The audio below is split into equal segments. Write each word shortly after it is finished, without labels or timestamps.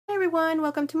everyone,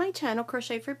 welcome to my channel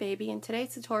Crochet for Baby. In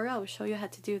today's tutorial I will show you how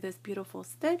to do this beautiful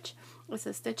stitch. It's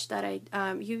a stitch that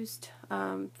I used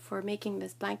for making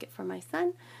this blanket for my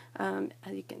son. As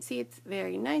you can see, it's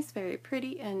very nice, very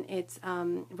pretty, and it's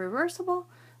reversible.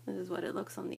 This is what it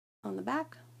looks on the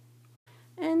back,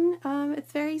 and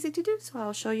it's very easy to do, so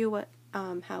I'll show you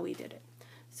how we did it.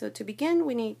 So to begin,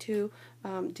 we need to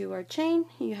do our chain.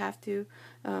 You have to,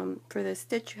 for this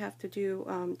stitch, you have to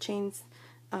do chains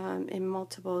in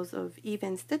multiples of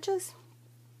even stitches.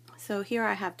 So here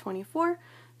I have 24.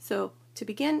 So to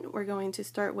begin, we're going to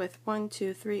start with 1,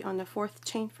 2, 3 on the 4th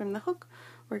chain from the hook.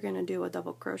 We're going to do a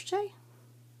double crochet,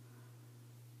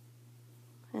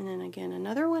 and then again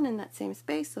another one in that same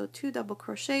space, so 2 double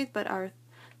crochets, but our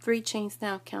 3 chains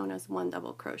now count as 1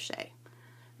 double crochet.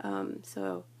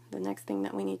 So the next thing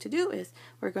that we need to do is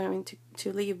we're going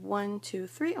to leave 1, 2,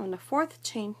 3 on the 4th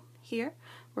chain here.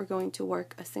 We're going to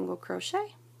work a single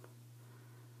crochet.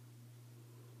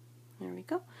 There we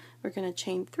go. We're going to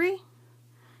chain 3,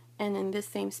 and in this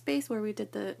same space where we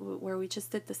just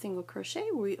did the single crochet,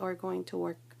 we are going to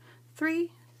work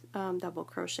 3 double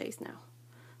crochets now.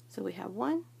 So we have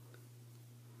 1,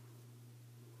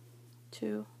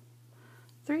 2,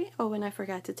 3. Oh, and I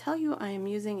forgot to tell you, I am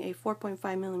using a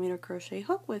 4.5mm crochet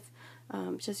hook with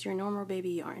just your normal baby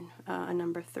yarn, a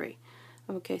number 3.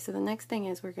 Okay, so the next thing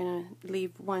is we're going to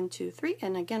leave 1, 2, 3,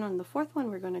 and again on the 4th one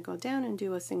we're going to go down and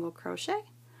do a single crochet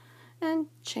and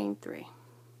chain 3.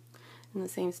 In the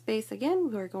same space again,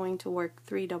 we're going to work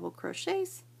 3 double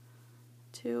crochets,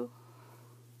 2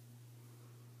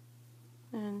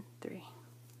 and 3.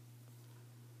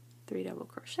 3 double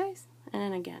crochets, and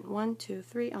then again 1, 2,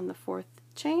 3 on the 4th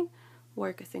chain,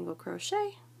 work a single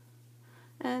crochet,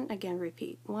 and again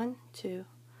repeat 1, 2,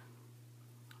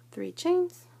 3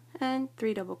 chains and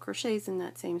 3 double crochets in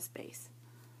that same space.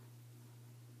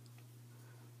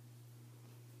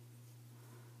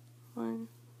 1,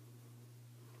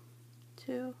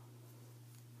 2,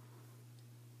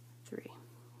 3.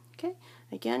 Okay,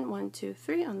 again 1, 2,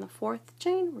 3 on the 4th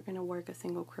chain, we're going to work a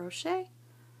single crochet,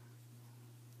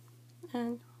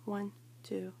 and 1,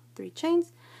 2, 3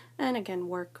 chains, and again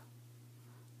work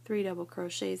 3 double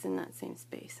crochets in that same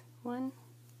space. 1,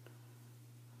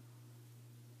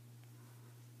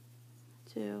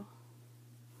 2,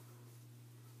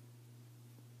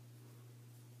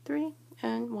 3,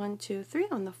 and 1, 2, 3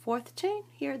 on the 4th chain.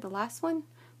 Here, the last one,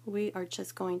 we are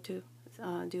just going to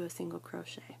do a single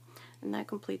crochet, and that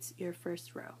completes your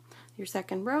first row. Your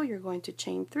second row, you're going to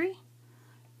chain 3,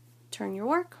 turn your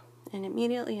work, and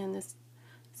immediately in this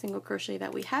single crochet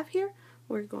that we have here,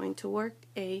 we're going to work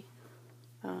a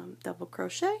double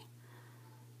crochet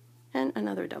and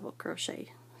another double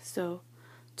crochet. So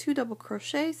 2 double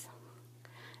crochets,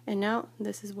 and now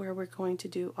this is where we're going to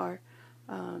do our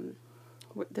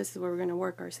this is where we're going to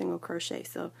work our single crochet.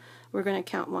 So we're going to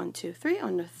count 1, 2, 3.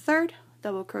 On the 3rd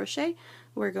double crochet,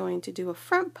 we're going to do a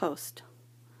front post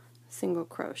single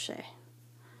crochet,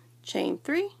 chain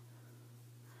 3,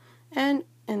 and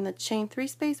in the chain 3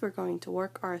 space we're going to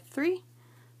work our 3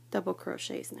 double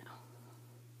crochets now.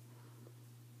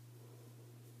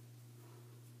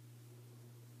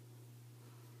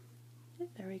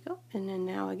 There we go. And then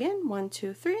now again 1,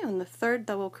 2, 3 on the 3rd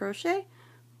double crochet,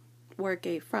 work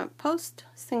a front post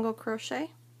single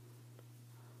crochet,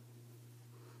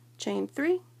 chain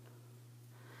 3,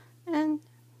 and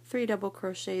 3 double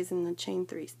crochets in the chain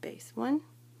 3 space. 1,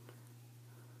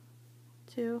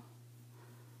 2,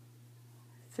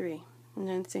 3, and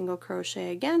then single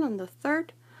crochet again on the 3rd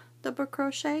double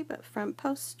crochet, but front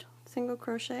post single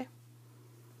crochet,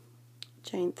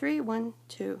 chain 3, 1,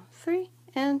 2, 3,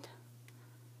 and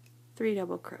 3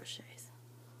 double crochets.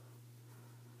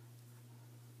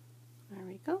 There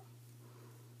we go.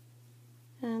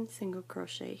 And single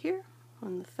crochet here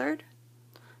on the 3rd,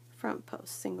 front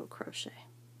post single crochet,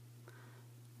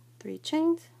 3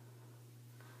 chains,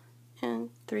 and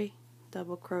 3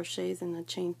 double crochets in the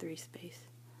chain 3 space.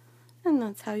 And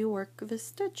that's how you work this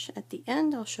stitch. At the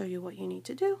end, I'll show you what you need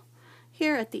to do.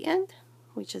 Here at the end,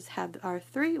 we just have our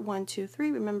 3, 1, 2,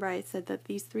 3. Remember I said that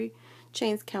these 3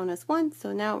 chains count as 1,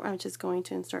 so now I'm just going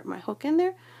to insert my hook in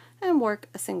there and work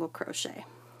a single crochet.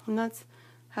 And that's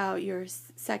how your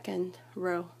second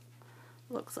row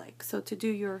looks like. So to do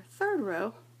your 3rd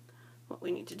row, what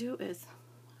we need to do is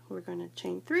we're going to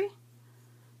chain 3,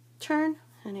 turn,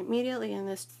 and immediately in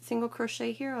this single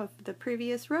crochet here of the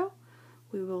previous row,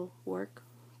 we will work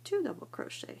 2 double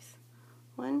crochets,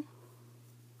 1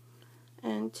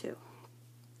 and 2.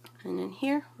 And in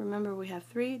here, remember we have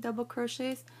 3 double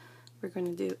crochets. We're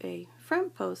going to do a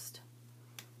front post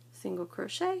single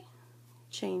crochet,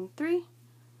 chain 3,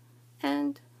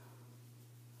 and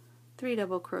 3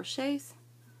 double crochets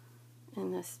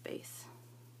in this space.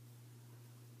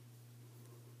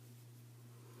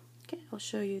 Okay, I'll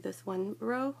show you this one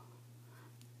row.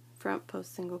 Front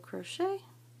post single crochet,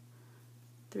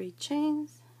 3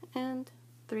 chains, and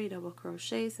 3 double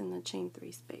crochets in the chain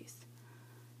 3 space.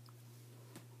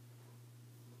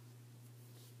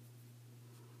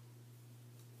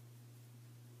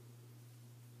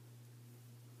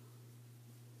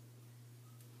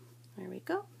 There we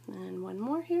go, and one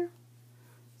more here,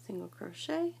 single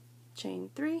crochet,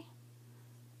 chain 3,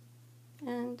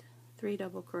 and 3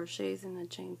 double crochets in the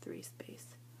chain 3 space.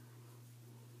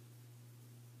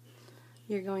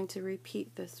 You're going to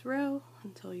repeat this row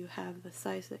until you have the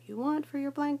size that you want for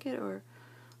your blanket or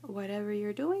whatever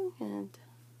you're doing, and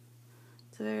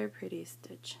it's a very pretty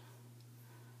stitch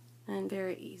and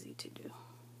very easy to do.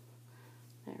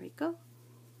 There we go.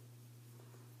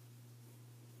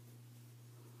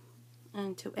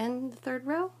 And to end the third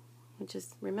row, which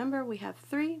is, remember, we have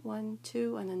 3, 1,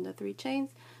 2, and then the 3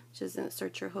 chains, which is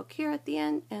insert your hook here at the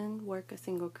end and work a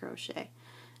single crochet.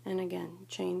 And again,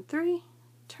 chain 3,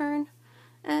 turn,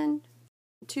 and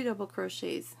 2 double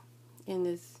crochets in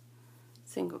this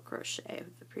single crochet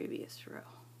of the previous row.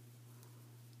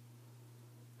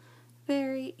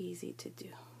 Very easy to do.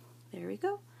 There we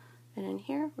go. And in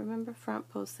here, remember, front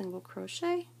post single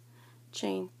crochet,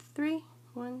 chain 3,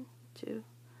 1, 2,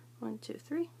 1, 2,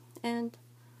 3, and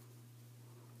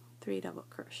 3 double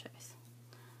crochets.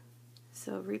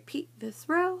 So repeat this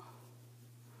row.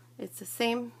 It's the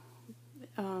same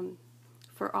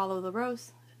for all of the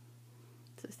rows.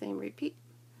 It's the same repeat.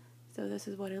 So this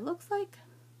is what it looks like,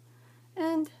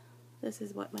 and this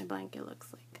is what my blanket looks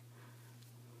like.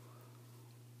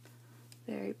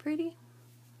 Very pretty,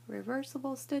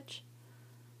 reversible stitch,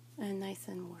 and nice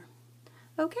and warm.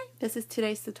 Okay, this is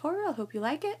today's tutorial. I hope you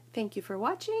like it. Thank you for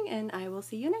watching, and I will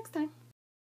see you next time.